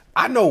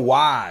I know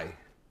why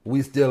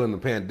we still in the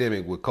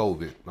pandemic with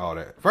COVID and all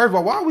that. First of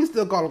all, why are we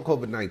still calling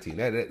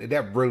COVID-19?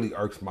 That really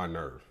irks my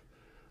nerve.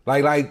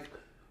 Like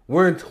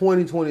we're in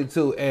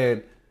 2022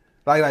 and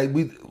like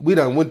we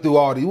done went through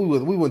all these.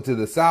 We went to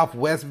the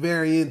Southwest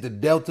variant, the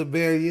Delta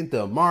variant,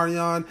 the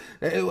Omicron.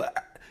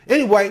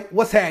 Anyway,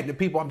 what's happening,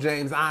 people? I'm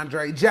James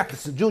Andre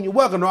Jefferson Jr.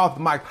 Welcome to Off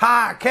the Mic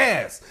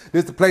Podcast.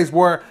 This is the place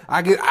where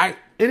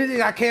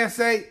anything I can't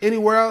say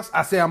anywhere else,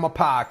 I say I'm a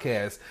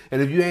podcast.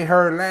 And if you ain't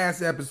heard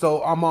last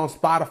episode, I'm on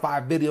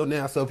Spotify video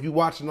now. So if you're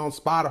watching on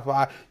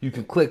Spotify, you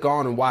can click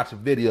on and watch a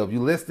video. If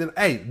you listening,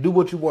 hey, do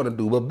what you want to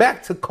do. But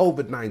back to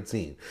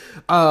COVID-19.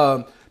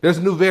 There's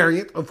a new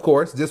variant, of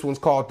course. This one's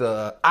called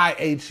the I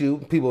Hate You.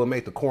 People will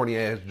make the corny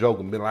ass joke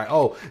and be like,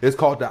 oh, it's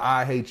called the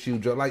I Hate You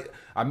joke. Like,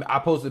 I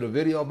posted a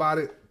video about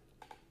it.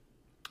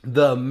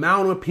 The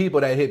amount of people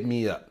that hit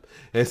me up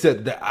and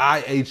said the I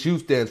Hate You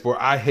stands for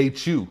I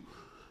hate you.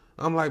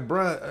 I'm like,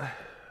 bruh,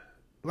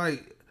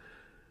 like,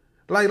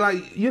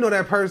 you know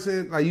that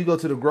person, like you go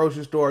to the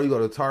grocery store, you go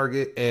to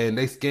Target and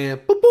they scan,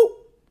 boop, boop,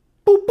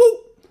 boop, boop.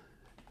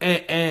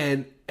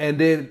 And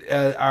then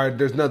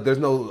there's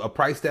no a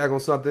price tag on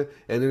something,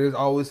 and then there's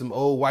always some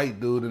old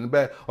white dude in the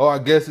back. Oh, I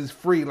guess it's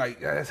free.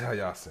 Like, that's how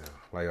y'all sound.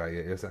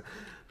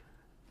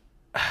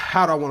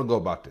 How do I want to go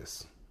about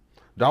this?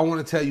 Do I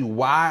want to tell you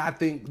why I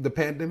think the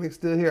pandemic's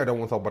still here? I don't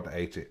want to talk about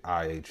the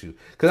I hate you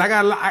because I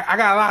got a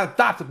lot of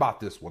thoughts about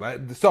this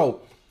one.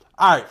 So,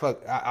 all right, fuck,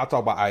 I'll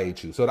talk about I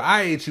hate you. So the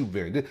I hate you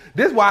variant.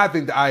 This is why I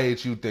think the I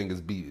hate you thing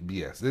is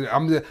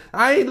BS.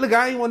 I ain't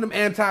one of them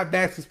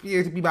anti-vax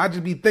conspiracy people. I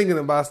just be thinking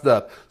about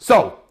stuff.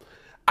 So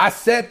I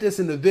said this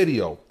in the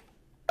video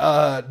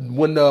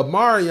when the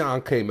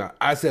Omicron came out.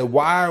 I said,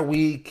 why are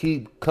we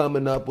keep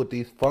coming up with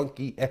these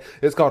funky?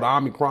 It's called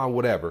Omicron,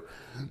 whatever.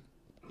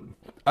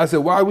 I said,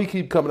 why do we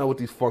keep coming up with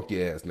these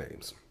funky ass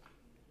names?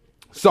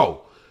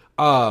 So,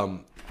 oh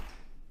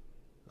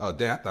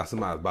damn, I thought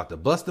somebody was about to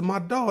bust in my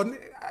door. Nigga,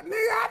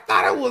 I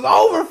thought it was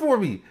over for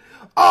me.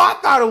 Oh, I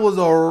thought it was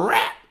a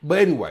wrap. But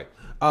anyway,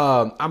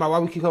 I'm like, why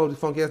we keep coming up with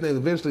these funky ass names?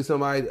 Eventually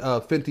somebody,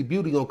 Fenty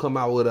Beauty gonna come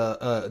out with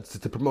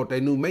to promote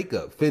their new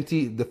makeup. The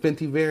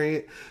Fenty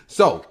variant.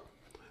 So,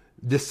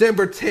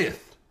 December 10th,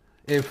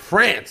 in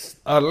France,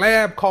 a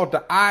lab called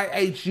the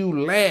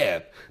IHU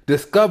lab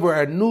discovered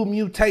a new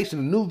mutation,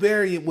 a new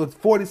variant with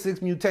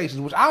 46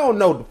 mutations, which I don't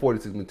know what the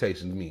 46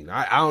 mutations mean.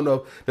 I don't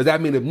know. Does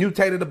that mean it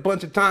mutated a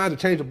bunch of times, it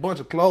changed a bunch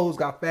of clothes,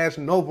 got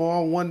Fashion Nova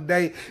on one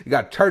day, you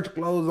got church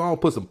clothes on,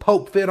 put some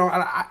Pope fit on?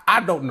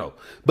 I don't know.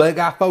 But it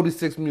got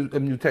 46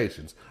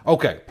 mutations.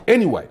 Okay,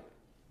 anyway.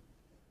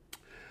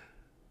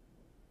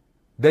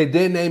 They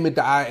did name it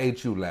the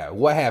IHU lab.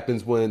 What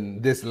happens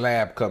when this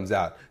lab comes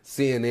out?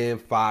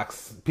 CNN,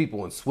 Fox,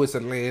 people in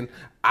Switzerland,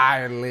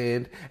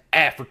 Ireland,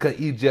 Africa,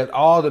 Egypt,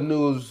 all the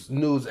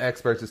news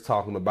experts is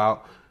talking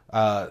about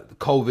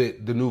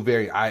COVID, the new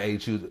variant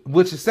IHU,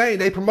 which is saying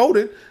they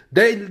promoted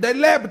they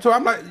laboratory.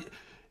 I'm like,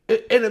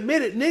 in a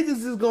minute,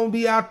 niggas is gonna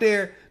be out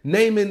there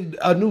naming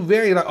a new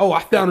variant. Like, oh,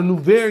 I found a new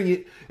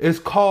variant. It's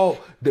called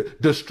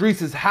the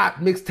Streets is Hot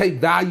Mixtape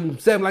Volume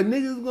 7. Like,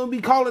 niggas is gonna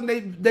be calling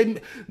they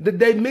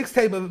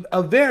mixtape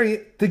a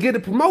variant to get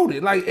it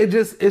promoted. Like, it's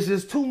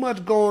just too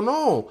much going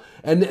on.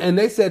 And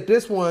they said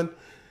this one,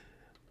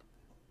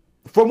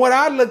 from what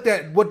I looked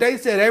at, what they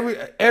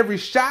said, every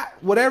shot,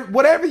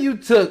 whatever you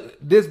took,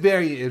 this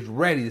variant is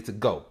ready to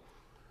go.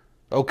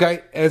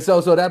 Okay, and so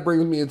that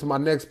brings me into my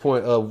next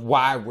point of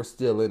why we're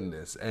still in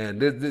this,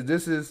 and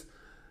this is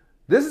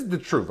the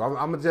truth. I'm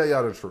gonna tell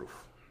y'all the truth.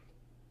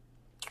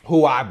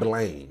 Who I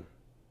blame?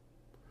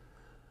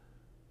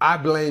 I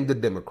blame the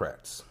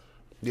Democrats.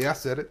 Yeah, I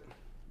said it.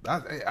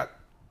 I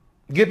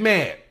get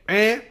mad,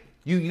 man.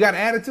 You got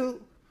an attitude?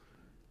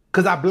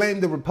 Because I blame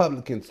the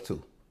Republicans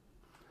too.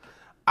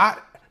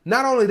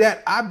 Not only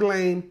that, I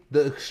blame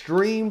the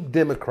extreme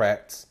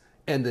Democrats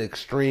and the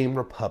extreme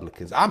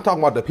Republicans. I'm talking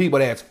about the people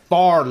that's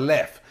far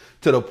left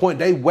to the point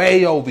they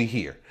way over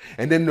here.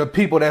 And then the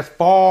people that's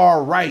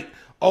far right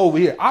over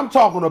here. I'm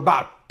talking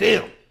about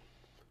them.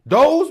 These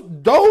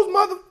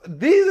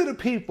are the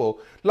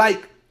people,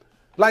 like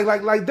there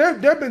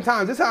have been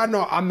times, this is how I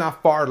know I'm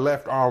not far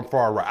left or I'm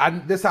far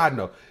right. This is how I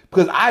know.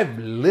 Because I've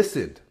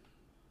listened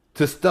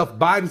to stuff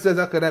Biden says,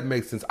 okay, that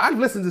makes sense. I've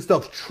listened to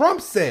stuff Trump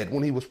said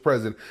when he was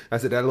president. I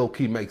said, that low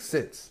key makes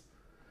sense.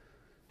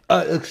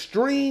 An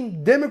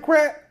extreme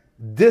Democrat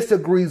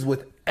disagrees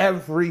with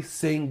every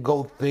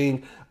single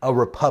thing a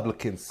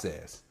Republican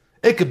says.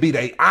 It could be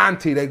their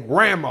auntie, their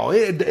grandma.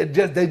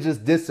 They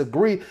just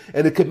disagree,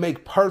 and it could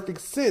make perfect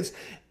sense.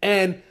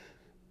 And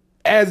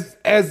as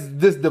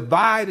this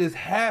divide is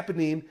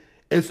happening,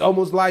 it's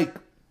almost like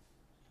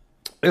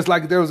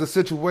there was a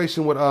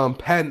situation with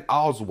Patton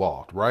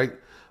Oswalt, right?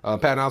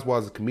 Patton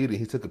Oswalt is a comedian.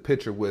 He took a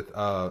picture with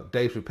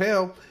Dave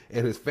Chappelle,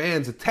 and his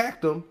fans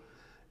attacked him.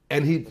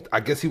 And I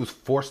guess he was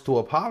forced to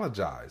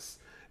apologize.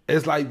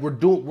 It's like we're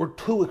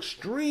too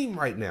extreme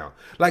right now.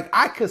 Like,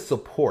 I could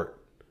support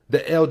the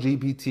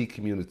LGBT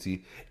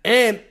community,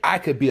 and I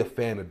could be a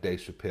fan of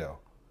Dave Chappelle.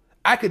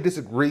 I could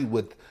disagree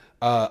with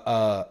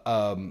a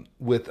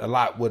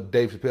lot what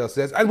Dave Chappelle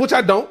says, and which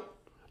I don't.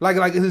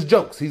 Like his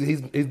jokes.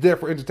 He's there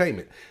for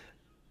entertainment.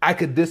 I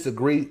could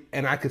disagree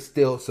and I could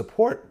still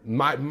support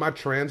my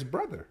trans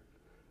brother.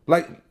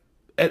 Like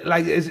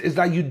it's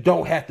like you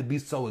don't have to be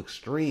so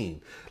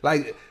extreme.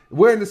 Like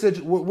we're in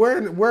the we're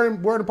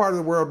in a part of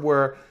the world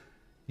where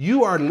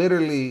you are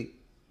literally,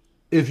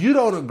 if you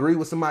don't agree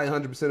with somebody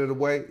 100% of the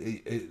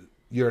way,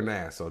 you're an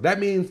asshole. That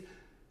means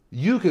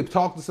you could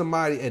talk to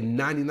somebody at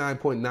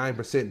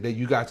 99.9% that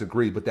you guys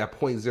agree, but that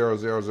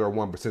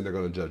 0.0001% they're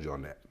going to judge you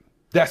on that.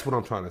 That's what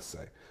I'm trying to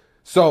say.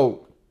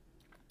 So,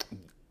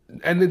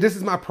 and this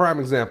is my prime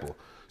example.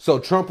 So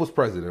Trump was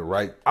president,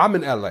 right? I'm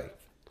in LA.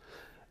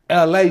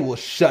 LA was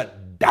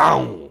shut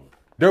down.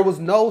 There was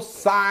no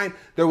sign.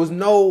 There was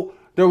no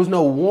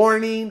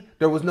warning.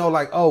 There was no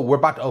like, oh, we're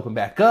about to open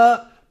back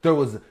up. There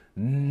was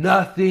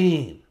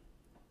nothing.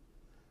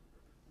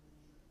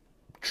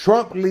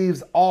 Trump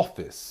leaves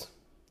office.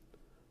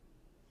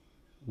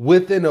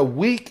 Within a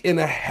week and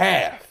a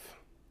half,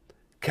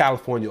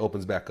 California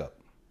opens back up.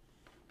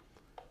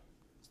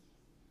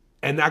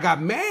 And I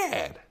got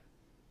mad.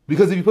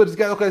 Because if you put it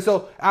together, okay,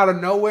 so out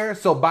of nowhere,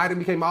 so Biden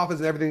became office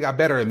and everything got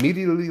better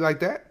immediately like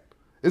that?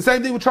 The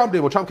same thing with Trump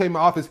did. When Trump came in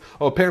office,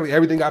 oh, apparently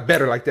everything got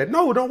better like that.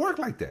 No, it don't work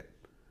like that.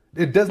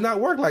 It does not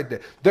work like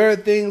that. There are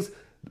things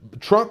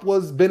Trump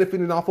was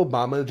benefiting off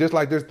Obama, just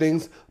like there's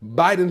things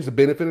Biden's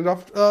benefiting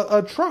off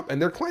Trump.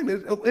 And they're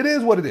claiming it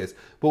is what it is.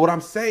 But what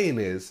I'm saying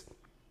is,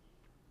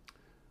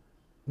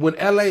 when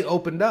LA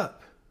opened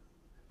up,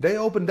 they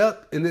opened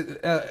up, and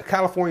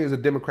California is a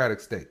Democratic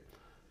state.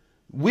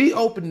 We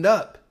opened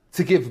up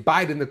to give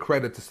Biden the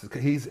credit.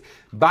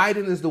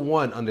 Biden is the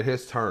one under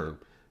his term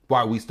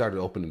why we started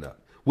opening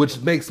up, which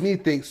makes me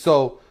think,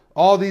 so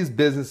all these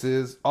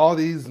businesses, all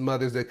these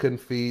mothers that couldn't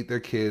feed their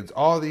kids,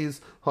 all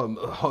these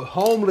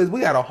homeless,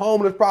 we got a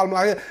homeless problem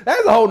like that.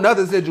 That's a whole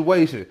nother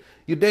situation.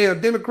 You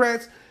damn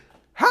Democrats,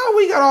 how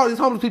we got all these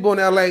homeless people in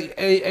LA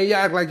and y'all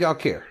act like y'all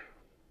care?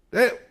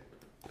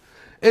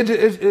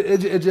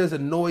 It just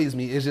annoys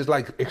me. It's just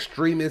like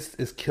extremists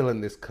is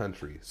killing this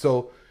country.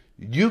 So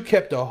you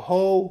kept the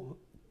whole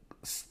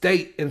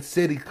state and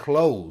city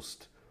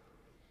closed.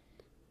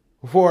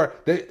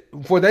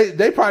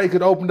 They probably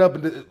could open up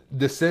in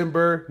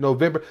December,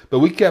 November, but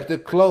we kept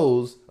it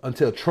closed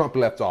until Trump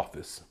left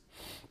office.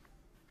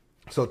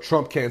 So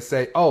Trump can't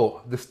say,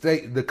 "Oh,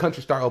 the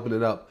country started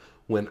opening up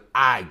when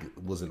I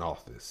was in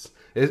office."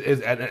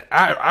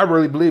 I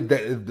really believe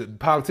that the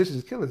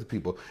politicians killing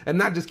people, and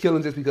not just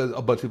killing just because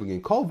a bunch of people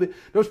getting COVID.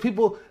 There's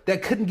people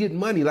that couldn't get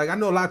money. Like I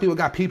know a lot of people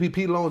got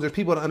PPP loans. There's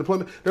people on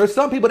unemployment. There's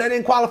some people that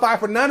didn't qualify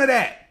for none of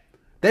that.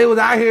 They was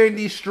out here in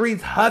these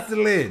streets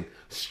hustling,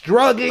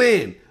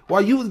 struggling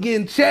while you was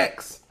getting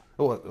checks.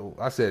 Oh,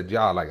 I said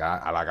y'all like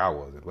I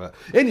wasn't. But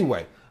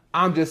anyway,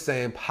 I'm just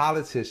saying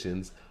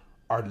politicians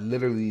are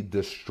literally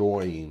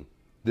destroying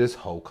this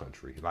whole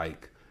country.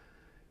 Like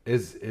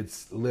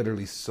it's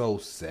literally so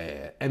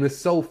sad. And it's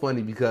so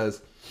funny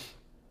because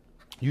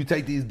you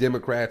take these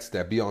Democrats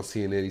that be on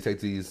CNN, you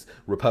take these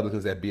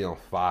Republicans that be on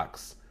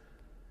Fox.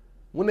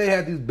 When they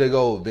have these big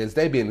old events,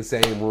 they be in the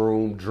same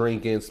room,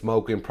 drinking,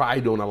 smoking,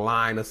 probably doing a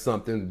line or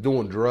something,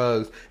 doing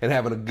drugs, and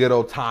having a good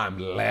old time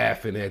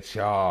laughing at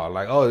y'all.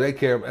 Like, oh, they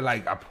care.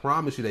 Like, I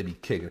promise you they be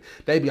kicking it.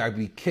 They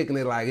be kicking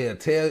it like, yeah,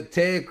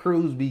 Ted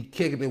Cruz be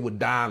kicking it with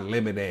Don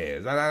Lemon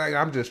ass.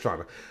 I'm just trying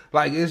to,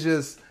 like, it's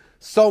just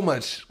so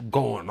much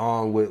going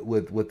on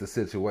with the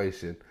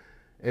situation.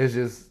 It's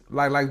just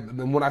like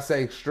when I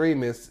say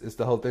extremists, it's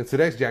the whole thing.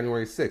 Today's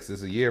January 6th.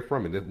 It's a year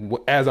from it.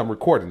 As I'm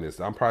recording this,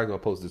 I'm probably going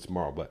to post this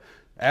tomorrow. But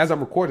as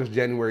I'm recording this,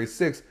 January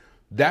 6th,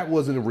 that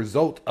wasn't a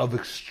result of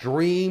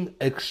extreme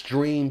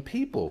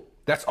people.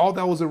 That's all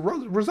that was a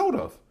result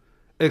of.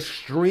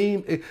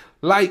 Extreme.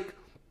 Like,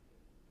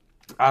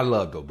 I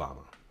loved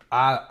Obama.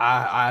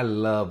 I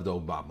loved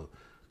Obama.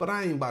 But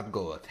I ain't about to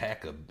go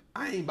attack him.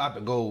 I ain't about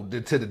to go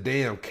to the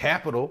damn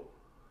Capitol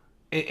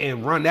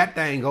and run that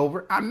thing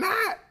over. I'm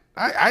not.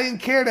 I didn't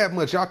care that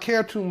much. Y'all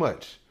care too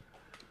much.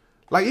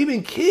 Like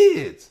even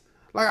kids.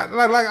 Like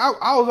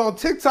I was on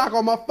TikTok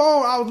on my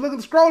phone. I was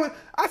scrolling.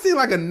 I see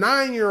like a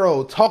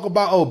 9-year-old talk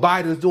about, oh,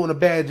 Biden's doing a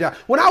bad job.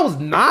 When I was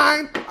 9,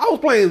 I was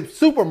playing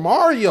Super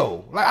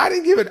Mario. Like I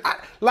didn't give it.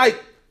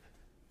 Like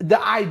the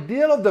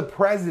ideal of the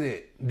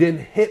president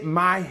didn't hit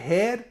my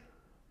head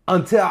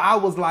until I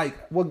was like,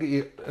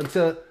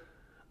 until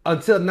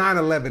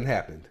 9/11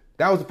 happened.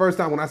 That was the first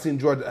time when I seen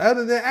Georgia.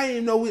 Other than that, I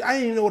didn't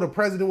even know what a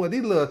president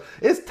was.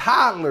 It's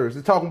toddlers.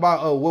 They're talking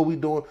about, oh, what we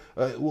doing?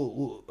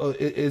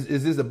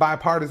 Is this a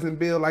bipartisan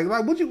bill? Like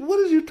what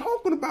is you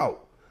talking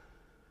about?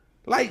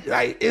 Like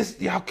it's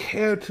y'all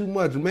care too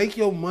much. Make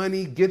your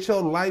money, get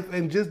your life,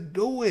 and just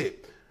do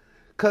it.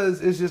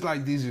 Cause it's just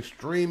like these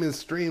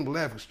extremists, extreme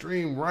left,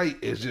 extreme right.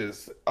 It's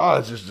just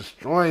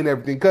destroying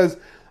everything. Cause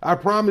I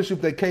promise you,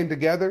 if they came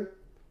together,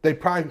 they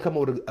probably can come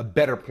up with a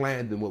better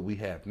plan than what we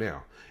have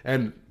now.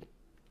 And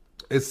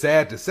it's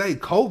sad to say,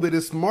 COVID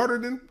is smarter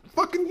than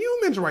fucking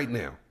humans right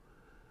now.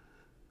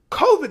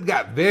 COVID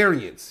got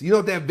variants. You know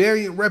what that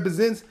variant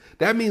represents?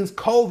 That means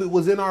COVID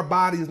was in our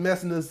bodies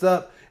messing us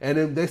up, and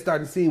then they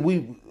started seeing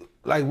we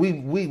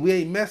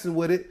ain't messing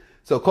with it.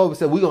 So COVID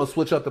said, we're going to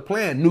switch up the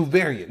plan. New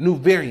variant, new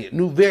variant,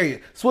 new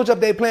variant. Switch up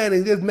their plan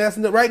and just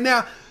messing up. Right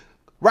now,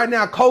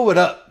 COVID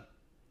up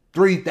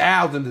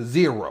 3,000 to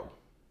 0.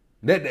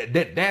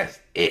 That's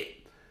it.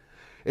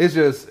 It's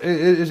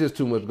just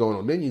too much going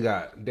on. Then you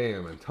got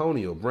damn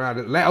Antonio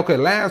Brown. Okay,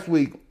 last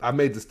week I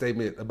made the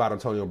statement about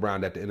Antonio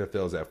Brown that the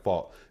NFL is at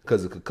fault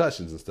because of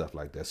concussions and stuff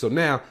like that. So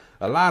now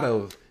a lot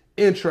of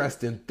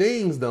interesting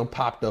things done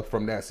popped up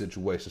from that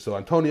situation. So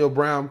Antonio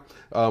Brown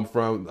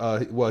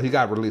he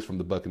got released from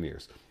the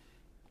Buccaneers.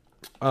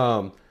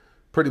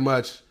 Pretty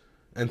much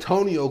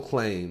Antonio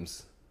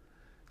claims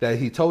that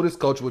he told his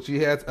coach, which he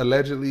had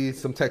allegedly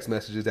some text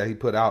messages that he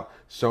put out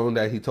showing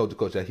that he told the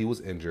coach that he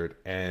was injured,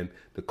 and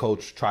the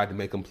coach tried to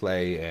make him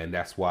play, and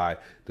that's why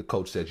the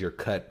coach said you're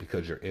cut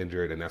because you're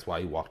injured, and that's why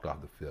he walked off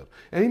the field.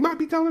 And he might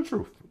be telling the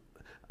truth.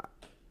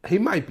 He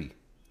might be.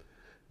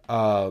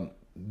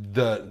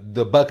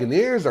 The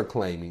Buccaneers are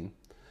claiming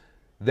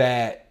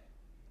that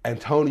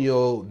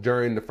Antonio,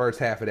 during the first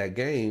half of that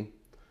game,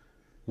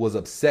 was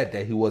upset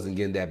that he wasn't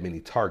getting that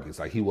many targets.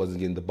 Like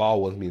the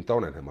ball wasn't being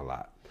thrown at him a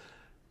lot.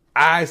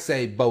 I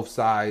say both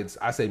sides.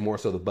 I say more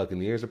so the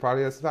Buccaneers are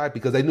probably that side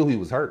because they knew he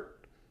was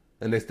hurt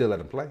and they still let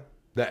him play.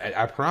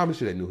 I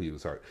promise you they knew he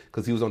was hurt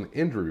because he was on the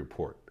injury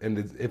report. And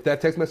if that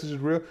text message is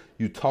real,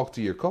 you talk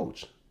to your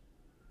coach.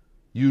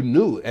 You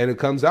knew, and it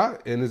comes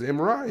out in his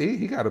MRI,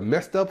 he got a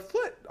messed up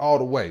foot all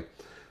the way.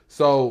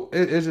 So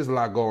it's just a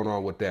lot going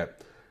on with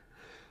that.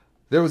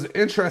 There was an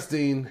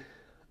interesting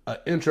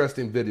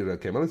video that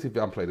came. Let me see if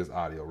I can play this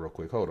audio real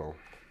quick. Hold on.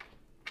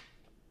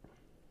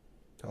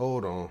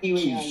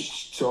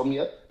 Show me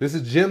up. This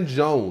is Jim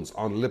Jones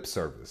on Lip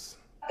Service.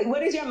 What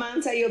did your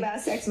mom tell you about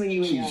sex when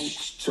you were young?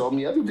 She told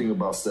me everything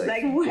about sex.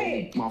 Like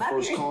what? My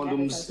first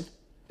condoms,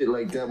 shit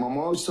like that. My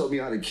mom taught me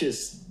how to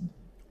kiss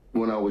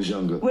when I was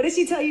younger. What did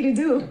she tell you to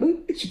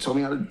do? She told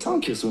me how to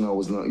tongue kiss when I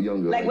was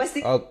younger. Like what's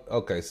the...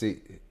 Okay, see.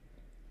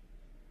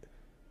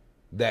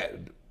 That's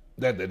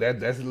a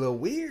little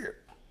weird.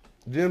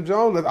 Jim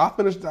Jones, I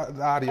finished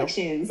the audio.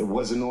 It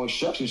wasn't no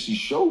instructions. She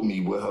showed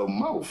me with her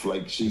mouth.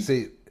 Like she...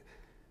 See,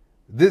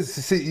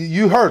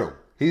 you heard him.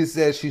 He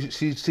said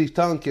she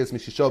tongue kissed me.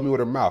 She showed me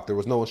with her mouth. There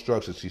was no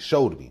instructions. She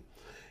showed me.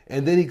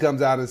 And then he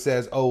comes out and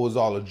says, oh, it was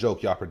all a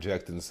joke. Y'all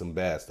projecting some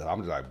bad stuff. I'm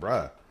just like,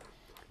 bruh.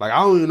 Like,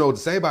 I don't even know what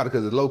to say about it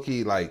because it's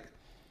low-key, like,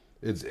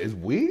 it's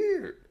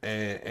weird.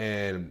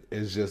 And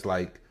it's just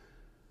like,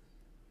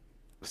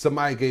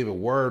 somebody gave a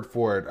word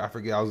for it. I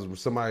forget. I was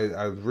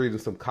reading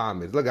some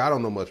comments. Look, I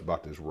don't know much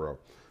about this world.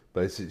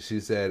 But she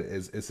said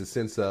it's a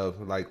sense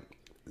of, like,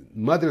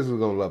 mothers are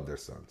going to love their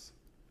sons.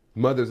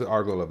 Mothers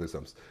are going to love their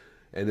sons.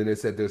 And then they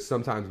said there's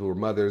sometimes where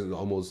mothers are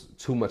almost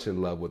too much in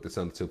love with their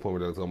sons to the point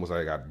where it's almost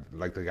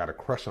like they got a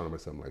crush on them or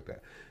something like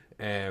that.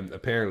 And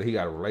apparently he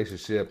got a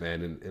relationship,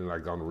 and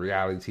like on a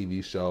reality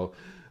TV show,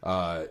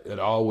 it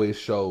always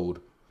showed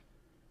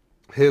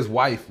his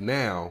wife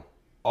now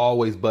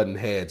always butting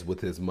heads with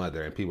his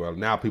mother. And people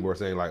are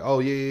saying like, oh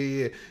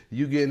yeah,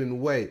 you getting in the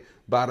way,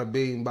 bada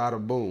bing,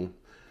 bada boom.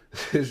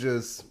 It's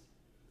just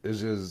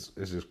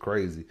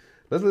crazy.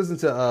 Let's listen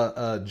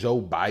to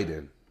Joe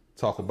Biden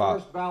talk about. The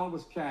first ballot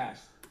was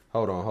cast.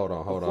 Hold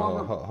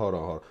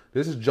on.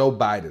 This is Joe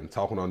Biden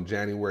talking on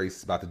January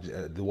about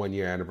the 1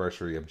 year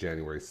anniversary of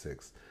January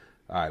 6th.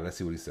 All right, let's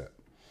see what he said.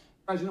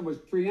 The president was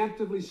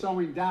preemptively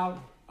sowing doubt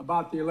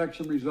about the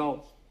election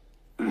results.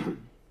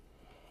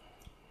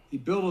 He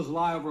built his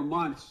lie over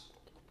months.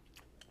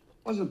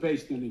 It wasn't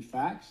based on any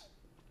facts.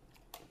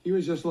 He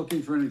was just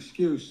looking for an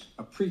excuse,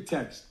 a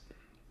pretext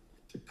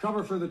to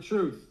cover for the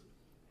truth.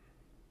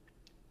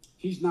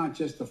 He's not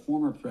just a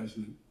former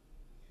president.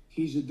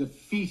 He's a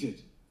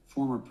defeated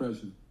former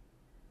president.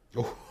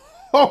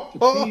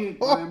 Defeated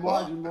by a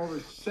margin of over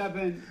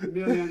 7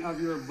 million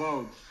of your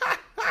votes.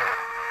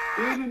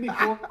 Even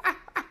before...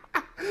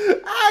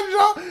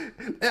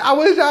 I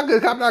wish I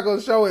could. I'm not going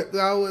to show it.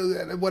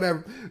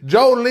 Whatever.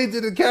 Joe leaned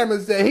to the camera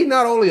and said, he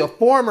not only a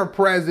former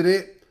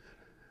president,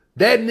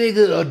 that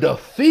nigga a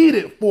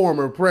defeated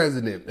former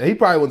president. And he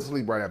probably went to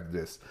sleep right after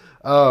this.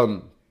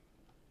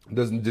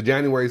 The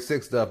January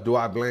 6th stuff, do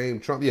I blame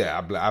Trump? Yeah,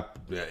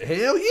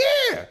 hell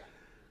yeah.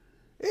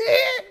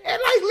 And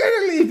like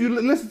literally, if you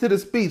listen to the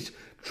speech,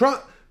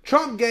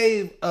 Trump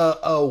gave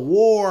a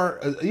war.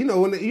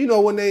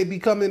 When they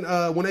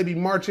be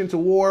marching to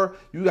war,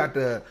 you got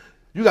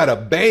a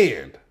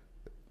band.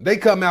 They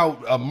come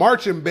out a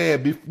marching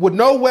band with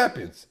no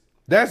weapons.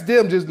 That's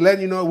them just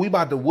letting you know we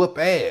about to whoop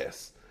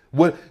ass.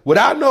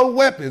 Without no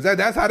weapons.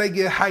 That's how they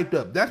get hyped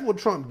up. That's what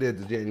Trump did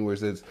to January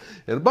 6th.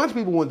 And a bunch of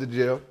people went to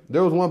jail.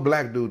 There was one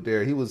black dude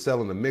there. He was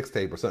selling a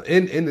mixtape or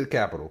something in the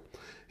Capitol.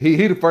 He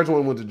the first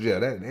one went to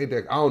jail. I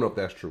don't know if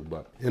that's true.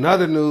 But in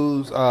other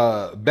news,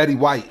 Betty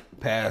White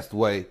passed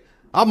away.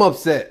 I'm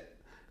upset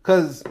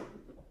because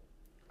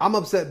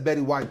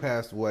Betty White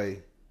passed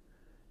away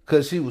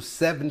because she was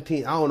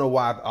 17. I don't know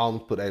why I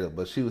almost put 8 up,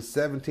 but she was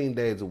 17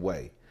 days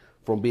away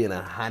from being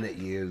 100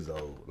 years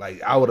old.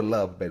 Like, I would have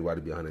loved Betty White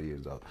to be 100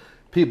 years old.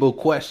 People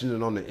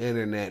questioning on the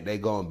internet, they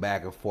going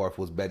back and forth,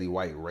 was Betty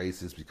White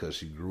racist because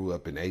she grew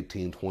up in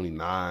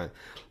 1829?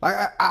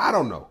 Like, I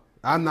don't know.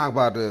 I'm not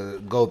about to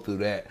go through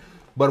that.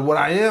 But what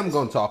I am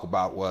going to talk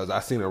about was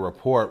I seen a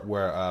report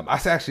where I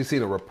actually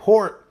seen a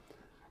report,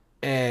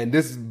 and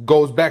this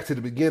goes back to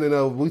the beginning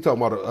of we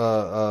talking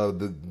about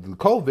the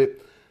COVID.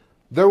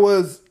 There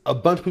was a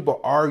bunch of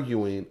people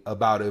arguing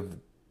about if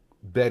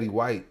Betty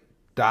White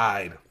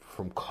died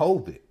from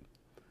COVID,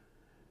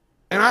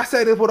 and I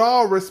say this with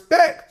all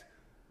respect,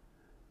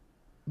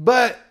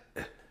 but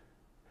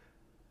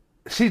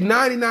she's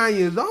 99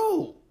 years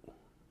old.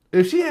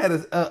 If she had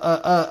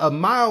a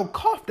mild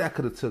cough, that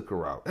could have took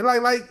her out. And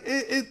like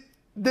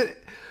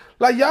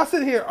y'all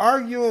sitting here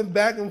arguing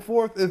back and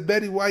forth if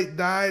Betty White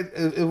died,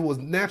 if it was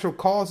natural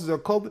causes or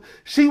COVID.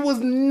 She was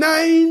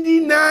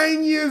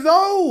 99 years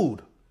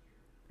old.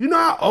 You know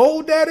how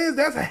old that is?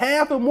 That's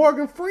half of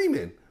Morgan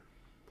Freeman.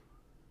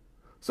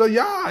 So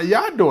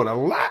y'all doing a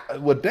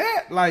lot with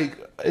that. Like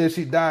if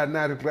she died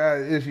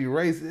naturally, if she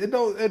racist,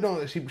 it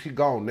don't. She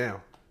gone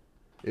now.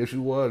 If she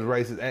was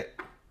racist.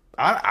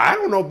 I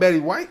don't know Betty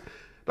White.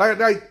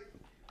 Like,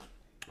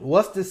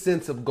 what's the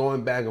sense of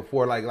going back and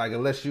forth? Like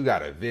unless you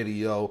got a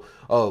video,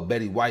 oh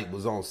Betty White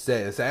was on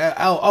set and say,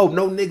 oh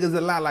no niggas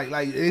allowed.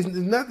 Like it's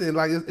nothing.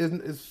 Like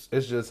it's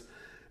just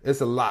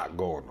it's a lot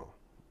going on.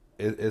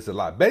 It's a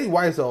lot. Betty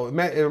White. So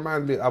it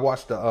reminds me. I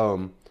watched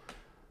the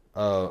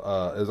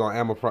it's on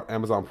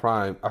Amazon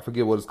Prime. I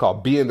forget what it's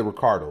called. Being the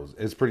Ricardos.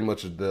 It's pretty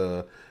much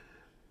the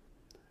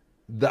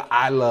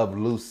I Love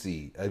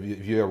Lucy.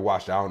 If you ever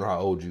watched it, I don't know how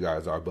old you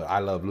guys are, but I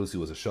Love Lucy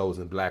was a show. It was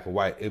in black and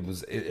white. It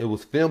was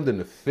filmed in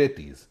the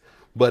 50s,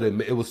 but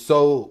it was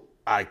so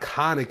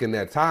iconic in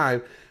that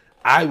time.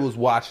 I was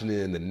watching it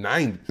in the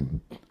 90s.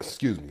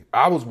 Excuse me.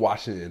 I was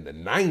watching it in the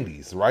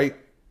 90s, right?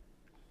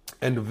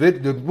 And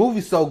the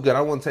movie's so good. I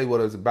don't want to tell you what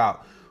it was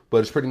about, but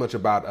it's pretty much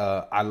about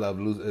I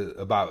Love Lucy.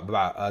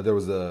 About there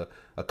was a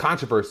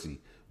controversy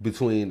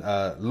between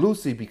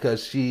Lucy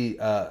because she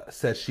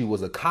said she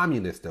was a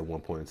communist at one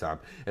point in time,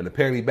 and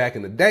apparently back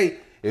in the day,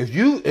 if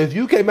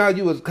you came out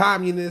you was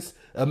communist,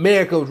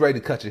 America was ready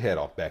to cut your head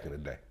off back in the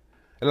day.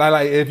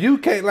 Like if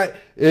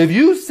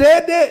you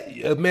said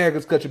that,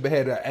 America's cut your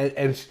head off.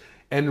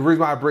 And the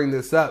reason why I bring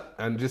this up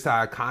and just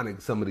how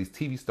iconic some of these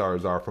TV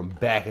stars are from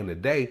back in the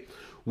day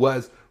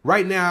was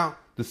right now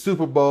the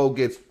Super Bowl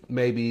gets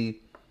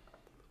maybe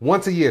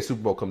once a year.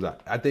 Super Bowl comes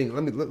out. I think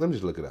let me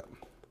just look it up.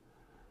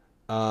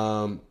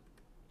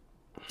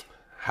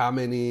 How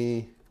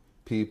many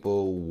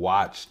people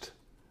watched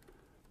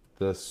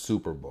the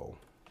Super Bowl?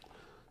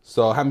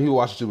 So how many people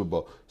watched the Super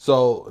Bowl?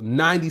 So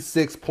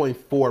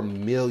 96.4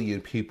 million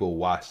people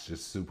watch the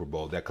Super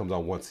Bowl. That comes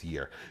on once a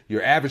year.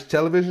 Your average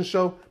television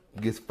show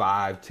gets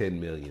 5-10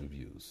 million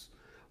views.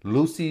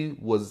 Lucy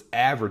was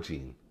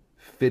averaging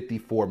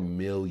 54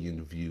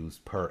 million views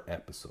per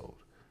episode.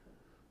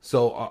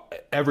 So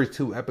every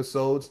 2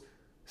 episodes,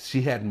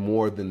 she had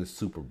more than the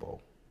Super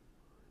Bowl.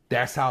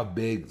 That's how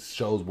big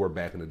shows were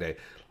back in the day.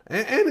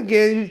 And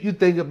again, you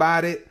think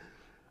about it.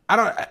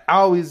 I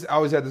always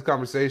had this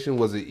conversation.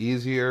 Was it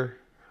easier?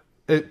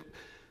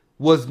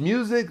 Was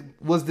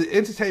the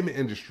entertainment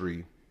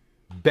industry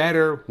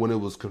better when it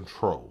was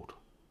controlled?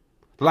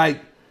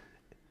 Like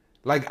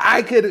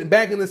I couldn't,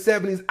 back in the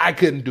 70s, I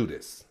couldn't do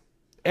this.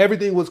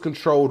 Everything was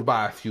controlled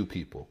by a few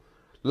people.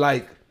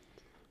 Like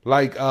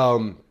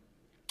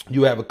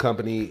you have a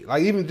company,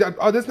 like even,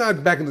 that's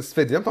not back in the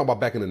 50s. I'm talking about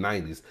back in the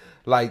 90s.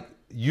 Like,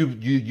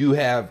 you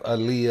have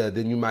Aaliyah,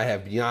 then you might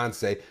have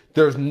Beyonce.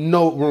 There's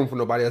no room for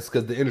nobody else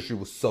because the industry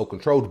was so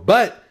controlled.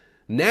 But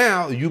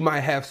now you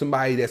might have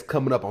somebody that's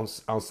coming up on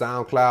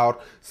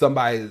SoundCloud,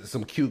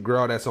 some cute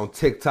girl that's on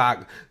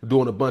TikTok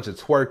doing a bunch of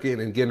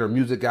twerking and getting her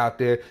music out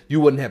there.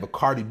 You wouldn't have a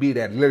Cardi B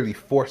that literally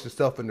forced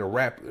herself into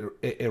rap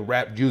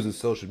using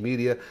social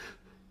media.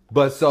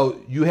 But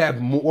so you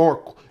have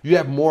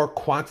more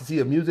quantity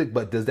of music,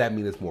 but does that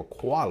mean it's more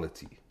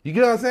quality? You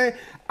get what I'm saying?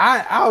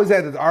 I always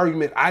had this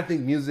argument. I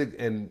think music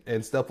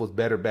and stuff was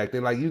better back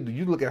then. Like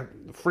you look at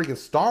freaking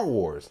Star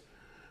Wars.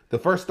 The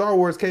first Star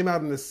Wars came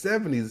out in the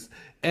 70s,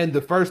 and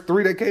the first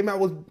 3 that came out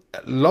was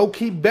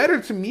low-key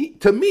better to me.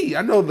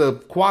 I know the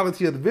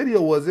quality of the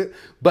video wasn't,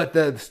 but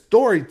the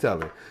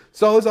storytelling.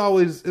 So it's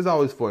always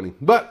funny.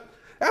 But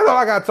that's all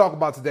I got to talk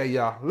about today,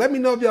 y'all. Let me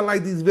know if y'all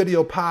like these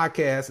video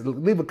podcasts.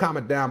 Leave a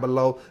comment down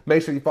below.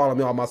 Make sure you follow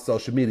me on my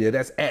social media.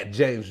 That's at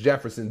James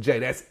Jefferson J.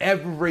 That's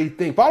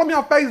everything. Follow me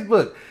on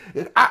Facebook.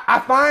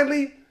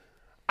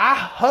 I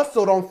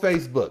hustled on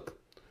Facebook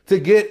to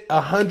get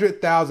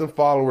 100,000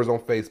 followers on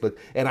Facebook,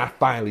 and I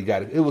finally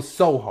got it. It was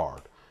so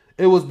hard.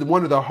 It was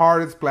one of the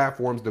hardest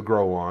platforms to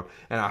grow on,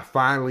 and I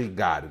finally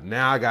got it.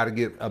 Now I got to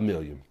get 1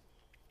 million.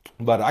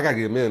 But I got to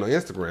get 1 million on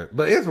Instagram.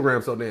 But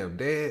Instagram's so damn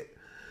dead.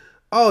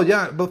 Oh,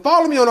 yeah, but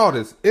follow me on all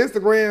this.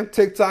 Instagram,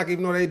 TikTok,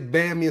 even though they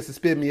banned me and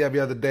suspended me every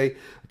other day.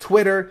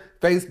 Twitter,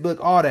 Facebook,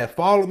 all that.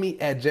 Follow me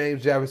at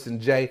James Jefferson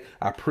J.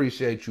 I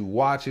appreciate you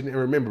watching. And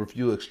remember, if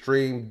you're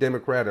extreme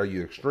Democrat or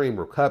you're extreme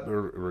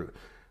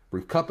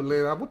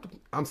Republican,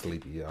 I'm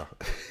sleepy, y'all.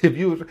 If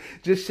you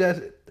just shut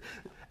it.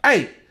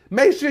 Hey,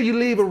 Make sure you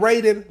leave a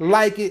rating,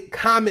 like it,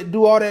 comment,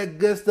 do all that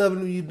good stuff.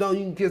 And when you don't,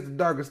 you can kiss the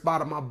darkest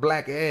spot on my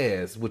black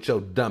ass with your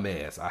dumb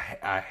ass.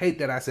 I hate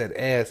that I said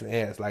ass and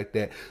ass like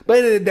that. But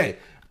at the end of the day,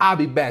 I'll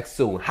be back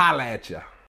soon. Holla at ya.